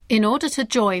In order to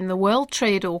join the World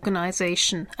Trade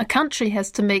Organization, a country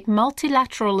has to make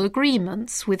multilateral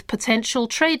agreements with potential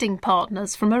trading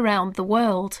partners from around the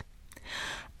world.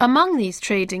 Among these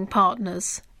trading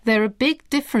partners, there are big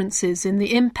differences in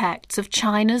the impacts of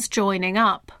China's joining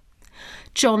up.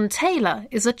 John Taylor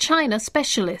is a China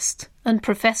specialist and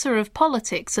Professor of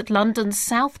Politics at London's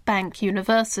South Bank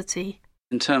University.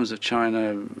 In terms of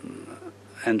China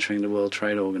entering the World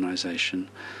Trade Organization,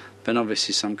 then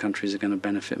obviously some countries are going to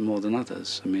benefit more than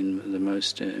others. I mean, the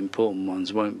most important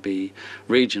ones won't be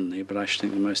regionally, but I should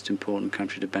think the most important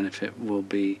country to benefit will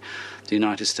be the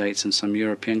United States and some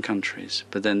European countries.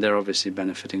 But then they're obviously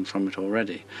benefiting from it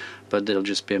already. But it'll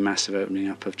just be a massive opening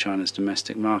up of China's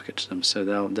domestic market to them, so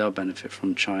they'll benefit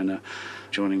from China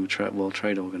joining the World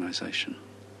Trade Organization.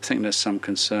 I think there's some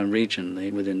concern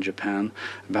regionally within Japan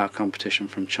about competition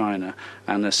from China,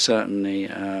 and there's certainly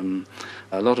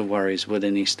a lot of worries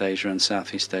within East Asia and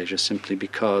Southeast Asia simply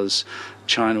because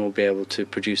China will be able to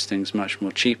produce things much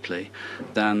more cheaply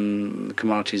than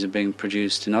commodities are being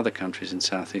produced in other countries in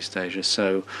Southeast Asia.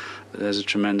 So there's a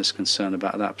tremendous concern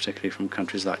about that, particularly from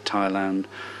countries like Thailand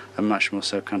and much more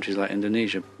so countries like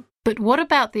Indonesia. But what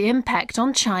about the impact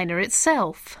on China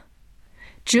itself?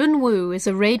 Jun Wu is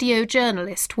a radio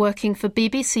journalist working for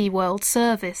BBC World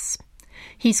Service.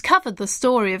 He's covered the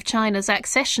story of China's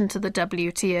accession to the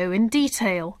WTO in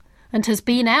detail and has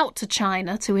been out to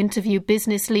China to interview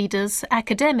business leaders,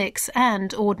 academics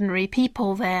and ordinary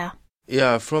people there.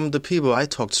 Yeah, from the people I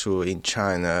talked to in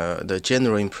China, the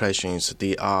general impression is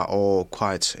they are all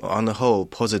quite, on the whole,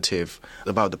 positive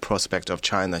about the prospect of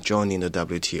China joining the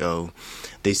WTO.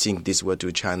 They think this will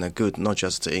do China good, not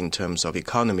just in terms of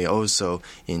economy, also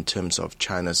in terms of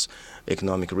China's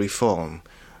economic reform.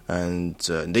 And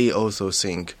they also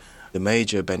think the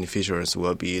major beneficiaries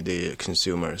will be the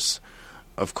consumers.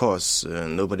 Of course,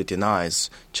 nobody denies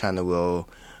China will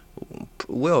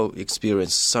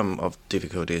experience some of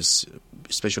difficulties,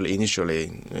 especially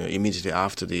initially, immediately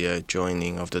after the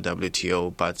joining of the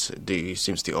WTO, but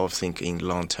they all think in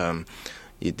long term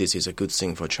this is a good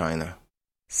thing for China.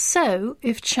 So,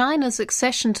 if China's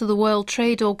accession to the World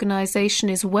Trade Organization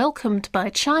is welcomed by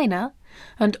China,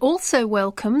 and also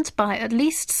welcomed by at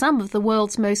least some of the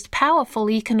world's most powerful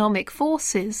economic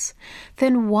forces,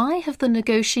 then why have the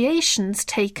negotiations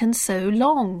taken so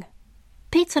long?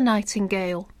 Peter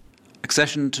Nightingale.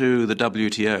 Accession to the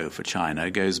WTO for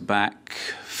China goes back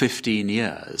 15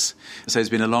 years. So it's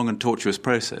been a long and tortuous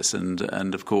process. And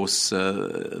of course,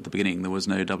 at the beginning, there was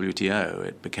no WTO.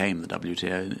 It became the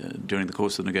WTO during the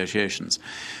course of the negotiations.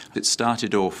 It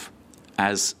started off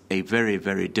as a very,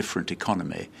 very different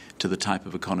economy to the type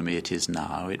of economy it is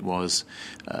now. It was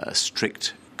a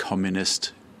strict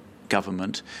communist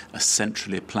government, a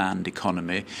centrally planned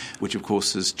economy, which of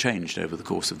course has changed over the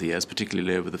course of the years,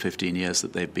 particularly over the 15 years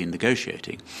that they've been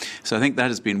negotiating. So I think that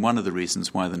has been one of the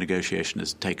reasons why the negotiation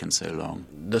has taken so long.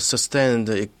 The sustained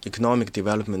economic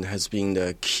development has been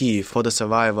the key for the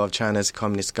survival of China's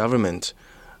communist government.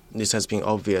 This has been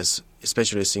obvious,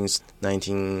 especially since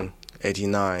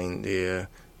 1989, the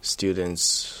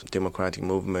students' democratic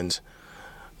movement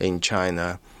in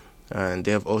China. And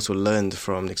they have also learned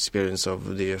from the experience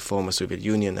of the former Soviet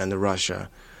Union and Russia.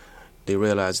 They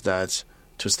realized that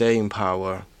to stay in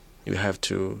power, you have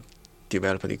to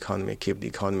develop the economy, keep the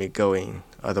economy going.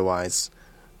 Otherwise,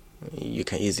 you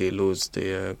can easily lose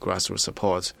the grassroots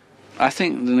support. I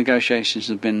think the negotiations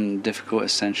have been difficult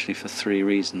essentially for three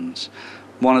reasons.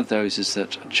 One of those is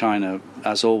that China,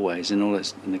 as always, in all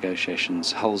its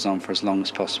negotiations, holds on for as long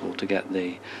as possible to get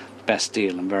the best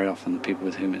deal, and very often the people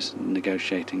with whom it's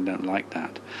negotiating don't like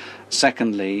that.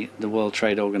 Secondly, the World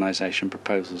Trade Organization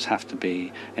proposals have to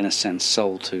be, in a sense,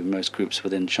 sold to most groups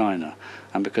within China,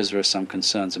 and because there are some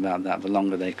concerns about that, the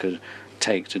longer they could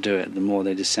take to do it, the more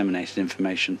they disseminated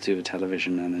information through the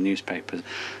television and the newspapers.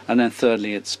 And then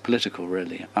thirdly, it's political,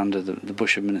 really. Under the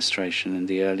Bush administration in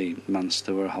the early months,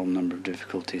 there were a whole number of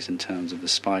difficulties in terms of the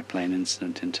spy plane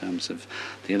incident, in terms of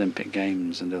the Olympic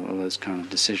Games and all those kind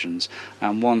of decisions.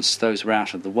 And once those were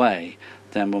out of the way,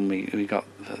 then when we got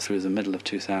through the middle of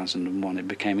 2001, it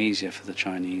became easier for the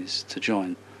Chinese to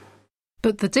join.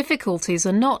 But the difficulties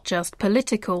are not just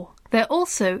political, they're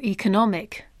also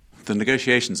economic. The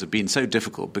negotiations have been so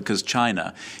difficult because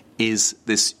China is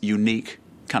this unique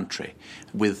country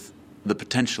with the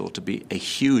potential to be a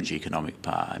huge economic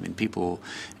power. I mean, people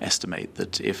estimate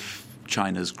that if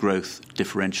China's growth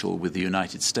differential with the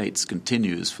United States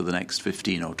continues for the next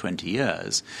 15 or 20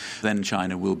 years, then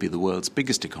China will be the world's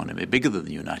biggest economy, bigger than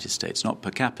the United States, not per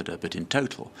capita, but in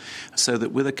total. So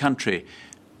that with a country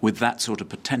with that sort of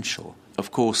potential,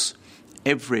 of course,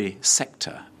 every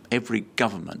sector, every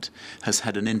government has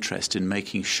had an interest in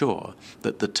making sure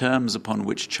that the terms upon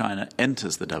which China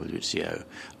enters the WTO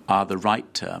are the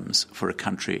right terms for a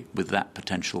country with that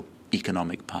potential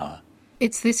economic power.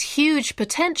 It's this huge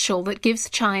potential that gives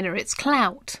China its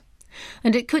clout.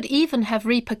 And it could even have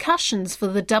repercussions for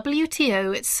the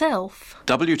WTO itself.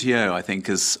 WTO, I think,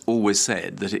 has always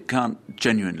said that it can't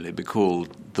genuinely be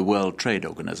called the World Trade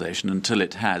Organization until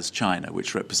it has China,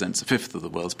 which represents a fifth of the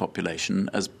world's population,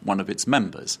 as one of its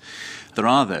members. There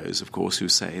are those, of course, who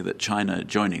say that China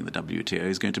joining the WTO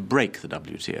is going to break the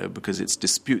WTO because its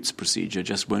disputes procedure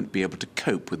just won't be able to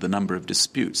cope with the number of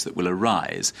disputes that will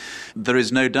arise. There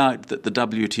is no doubt that the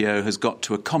WTO has got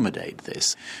to accommodate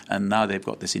this, and now they've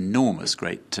got this enormous,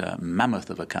 great mammoth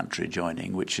of a country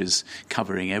joining, which is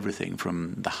covering everything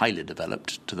from the highly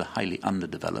developed to the highly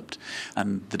underdeveloped,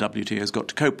 and the WTO has got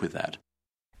to cope with that.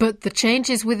 But the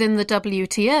changes within the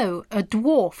WTO are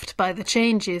dwarfed by the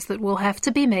changes that will have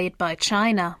to be made by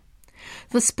China.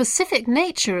 The specific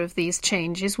nature of these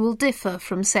changes will differ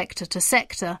from sector to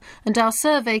sector, and our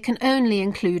survey can only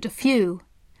include a few.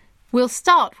 We'll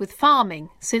start with farming,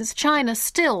 since China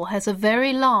still has a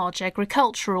very large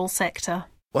agricultural sector.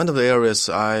 One of the areas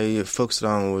I focused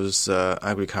on was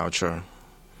agriculture.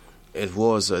 It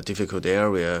was a difficult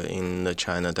area in the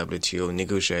China-WTO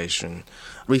negotiation.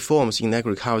 Reforms in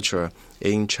agriculture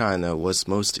in China was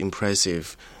most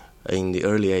impressive in the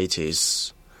early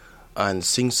 80s. And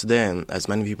since then, as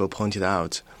many people pointed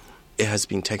out, it has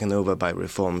been taken over by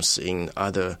reforms in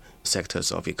other sectors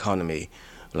of economy,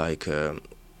 like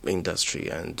industry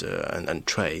and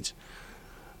trade.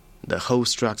 The whole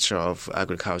structure of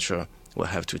agriculture will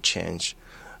have to change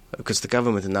because the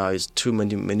government now is too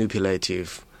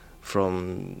manipulative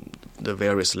from the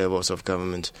various levels of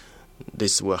government.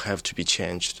 This will have to be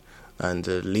changed and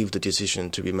leave the decision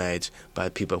to be made by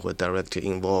people who are directly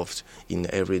involved in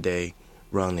the everyday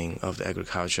running of the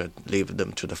agriculture, leave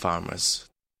them to the farmers.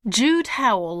 Jude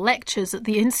Howell lectures at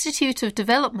the Institute of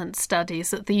Development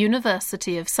Studies at the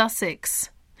University of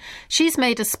Sussex. She's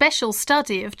made a special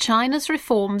study of China's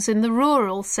reforms in the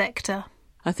rural sector.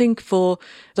 I think for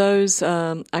those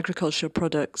agricultural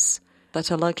products that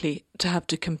are likely to have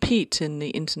to compete in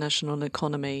the international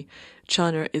economy,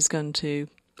 China is going to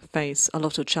face a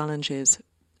lot of challenges.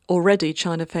 Already,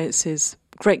 China faces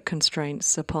great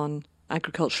constraints upon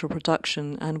agricultural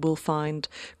production and will find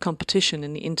competition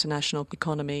in the international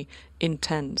economy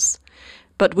intense.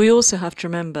 But we also have to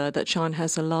remember that China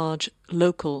has a large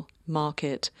local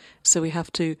market, so we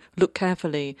have to look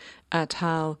carefully at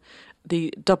how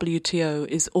the WTO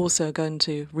is also going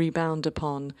to rebound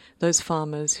upon those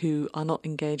farmers who are not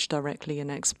engaged directly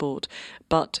in export,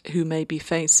 but who may be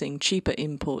facing cheaper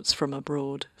imports from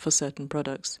abroad for certain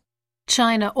products.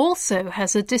 China also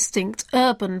has a distinct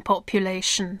urban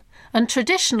population, and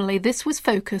traditionally this was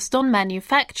focused on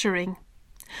manufacturing.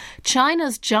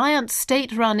 China's giant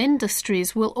state-run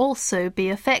industries will also be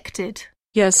affected.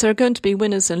 Yes, there are going to be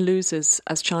winners and losers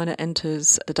as China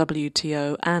enters the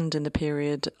WTO and in the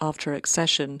period after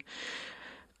accession.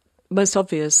 Most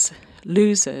obvious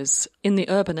losers in the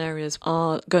urban areas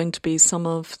are going to be some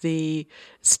of the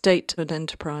state-owned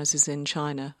enterprises in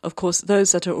China. Of course,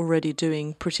 those that are already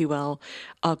doing pretty well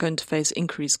are going to face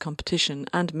increased competition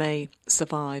and may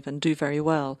survive and do very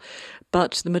well.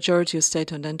 But the majority of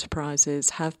state-owned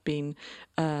enterprises have been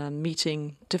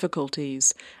meeting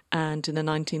difficulties and in the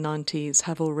 1990s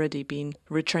have already been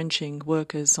retrenching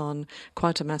workers on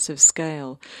quite a massive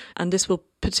scale. And this will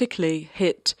particularly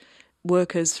hit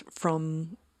workers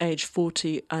from age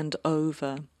 40 and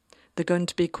over. There are going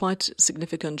to be quite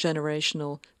significant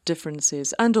generational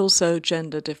differences and also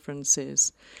gender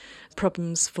differences.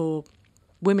 Problems for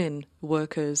women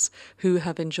workers who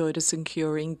have enjoyed a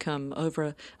secure income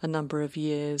over a number of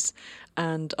years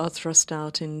and are thrust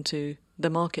out into the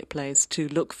marketplace to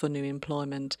look for new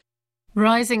employment.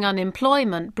 Rising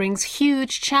unemployment brings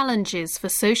huge challenges for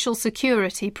social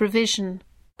security provision.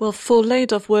 Well, for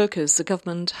laid-off workers, the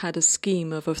government had a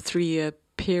scheme of a 3-year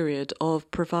period of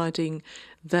providing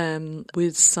them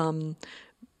with some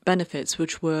benefits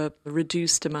which were a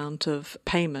reduced amount of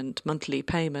payment, monthly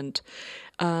payment.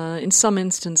 In some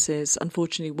instances,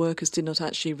 unfortunately, workers did not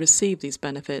actually receive these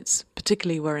benefits,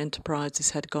 particularly where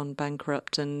enterprises had gone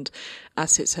bankrupt and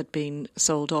assets had been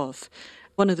sold off.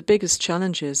 One of the biggest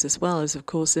challenges as well is, of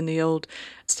course, in the old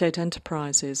state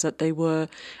enterprises, that they were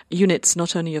units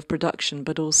not only of production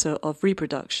but also of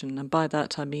reproduction. And by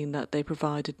that I mean that they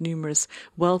provided numerous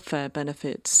welfare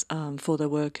benefits for their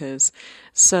workers.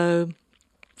 So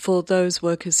for those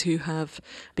workers who have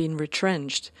been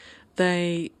retrenched,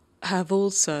 they have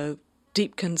also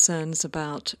deep concerns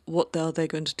about what are they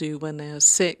going to do when they are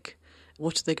sick,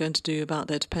 What are they going to do about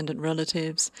their dependent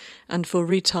relatives? And for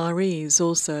retirees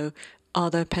also,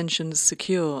 are their pensions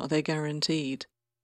secure? Are they guaranteed?